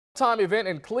Time event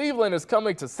in Cleveland is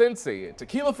coming to Cincy.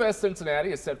 Tequila Fest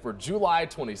Cincinnati is set for July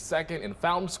 22nd in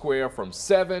Fountain Square from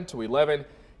 7 to 11.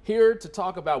 Here to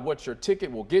talk about what your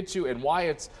ticket will get you and why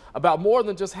it's about more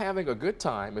than just having a good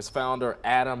time is founder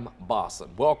Adam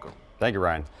Bosson. Welcome. Thank you,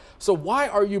 Ryan. So why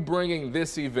are you bringing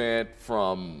this event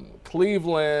from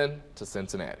Cleveland to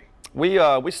Cincinnati? We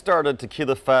started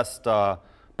Tequila Fest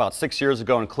about 6 years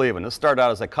ago in Cleveland. This started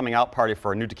out as a coming out party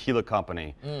for a new tequila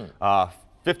company.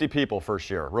 50 people first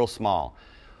year, real small.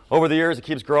 Over the years, it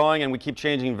keeps growing and we keep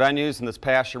changing venues. And this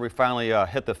past year, we finally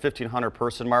hit the 1,500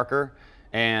 person marker.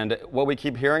 And what we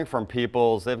keep hearing from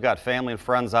people is they've got family and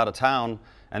friends out of town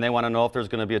and they want to know if there's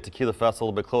going to be a Tequila Fest a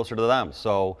little bit closer to them.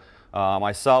 So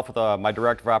myself with my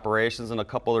director of operations and a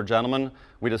couple other gentlemen,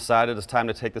 we decided it's time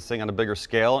to take this thing on a bigger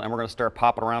scale and we're going to start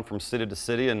popping around from city to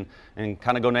city and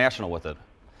kind of go national with it.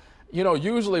 You know,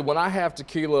 usually when I have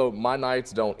tequila, my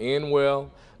nights don't end well.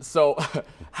 So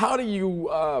how do you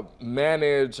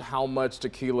manage how much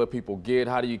tequila people get?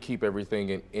 How do you keep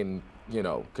everything in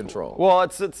control? Well,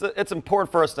 it's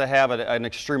important for us to have an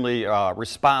extremely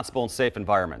responsible and safe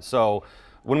environment. So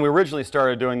when we originally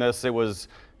started doing this, it was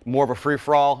more of a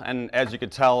free-for-all, and as you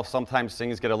could tell, sometimes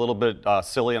things get a little bit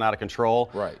silly and out of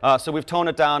control. Right. So we've toned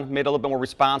it down, made it a little bit more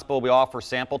responsible. We offer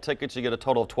sample tickets. You get a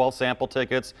total of 12 sample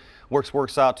tickets.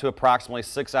 Works out to approximately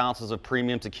 6 ounces of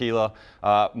premium tequila,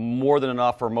 more than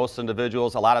enough for most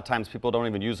individuals. A lot of times people don't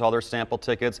even use all their sample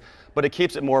tickets, but it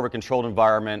keeps it more of a controlled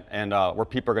environment and where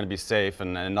people are going to be safe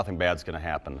and nothing bad's going to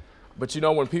happen. But you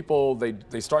know, when people,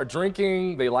 they start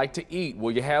drinking, they like to eat.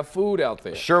 Will you have food out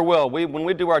there? Sure will. When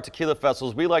we do our tequila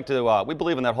festivals, we like to, we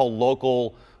believe in that whole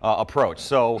local approach.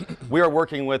 So we are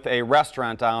working with a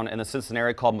restaurant down in the Cincinnati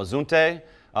area called Mazunte.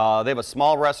 They have a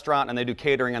small restaurant and they do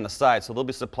catering on the side. So they'll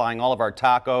be supplying all of our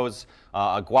tacos,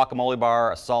 a guacamole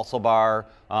bar, a salsa bar,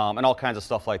 and all kinds of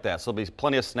stuff like that. So there'll be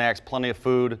plenty of snacks, plenty of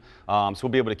food. So we'll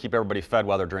be able to keep everybody fed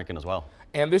while they're drinking as well.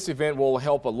 And this event will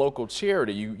help a local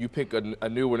charity. You pick a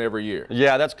new one every year.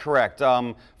 Yeah, that's correct.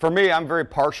 For me, I'm very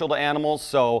partial to animals,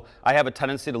 so I have a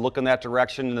tendency to look in that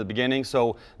direction in the beginning.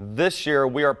 So this year,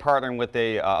 we are partnering with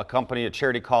a company, a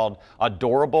charity called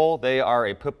Adorable. They are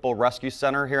a pit bull rescue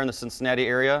center here in the Cincinnati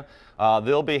area.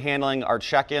 They'll be handling our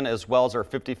check-in as well as our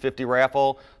 50-50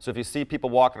 raffle. So if you see people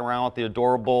walking around with the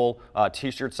Adorable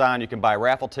t-shirts on, you can buy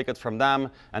raffle tickets from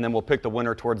them, and then we'll pick the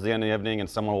winner towards the end of the evening, and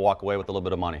someone will walk away with a little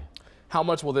bit of money. How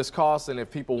much will this cost, and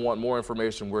if people want more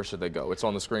information, where should they go? It's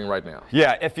on the screen right now.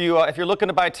 Yeah, if you're looking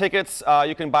to buy tickets,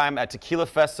 you can buy them at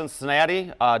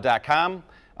tequilafestcincinnati.com.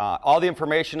 All the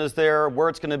information is there, where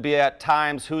it's going to be at,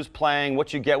 times, who's playing,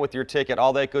 what you get with your ticket,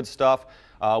 all that good stuff.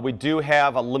 We do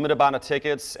have a limited amount of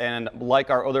tickets, and like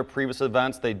our other previous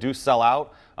events, they do sell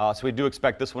out. So we do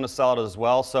expect this one to sell out as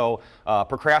well. So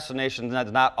procrastination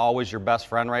is not always your best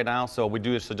friend right now, so we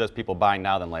do suggest people buying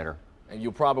now than later. And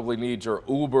you'll probably need your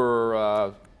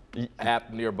Uber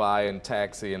app nearby and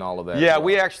taxi and all of that. Yeah,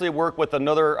 we actually work with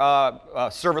another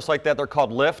service like that. They're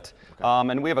called Lyft.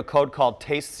 Okay. And we have a code called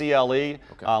Taste CLE. Okay.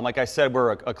 Like I said,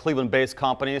 we're a Cleveland-based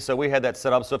company, so we had that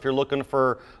set up. So if you're looking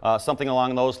for something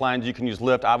along those lines, you can use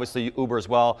Lyft, obviously Uber as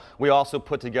well. We also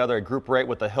put together a group rate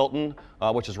with the Hilton,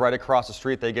 which is right across the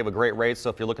street. They give a great rate, so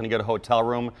if you're looking to get a hotel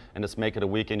room and just make it a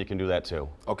weekend, you can do that too.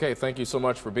 Okay, thank you so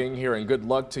much for being here, and good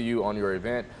luck to you on your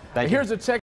event. Thank you. Here's a check.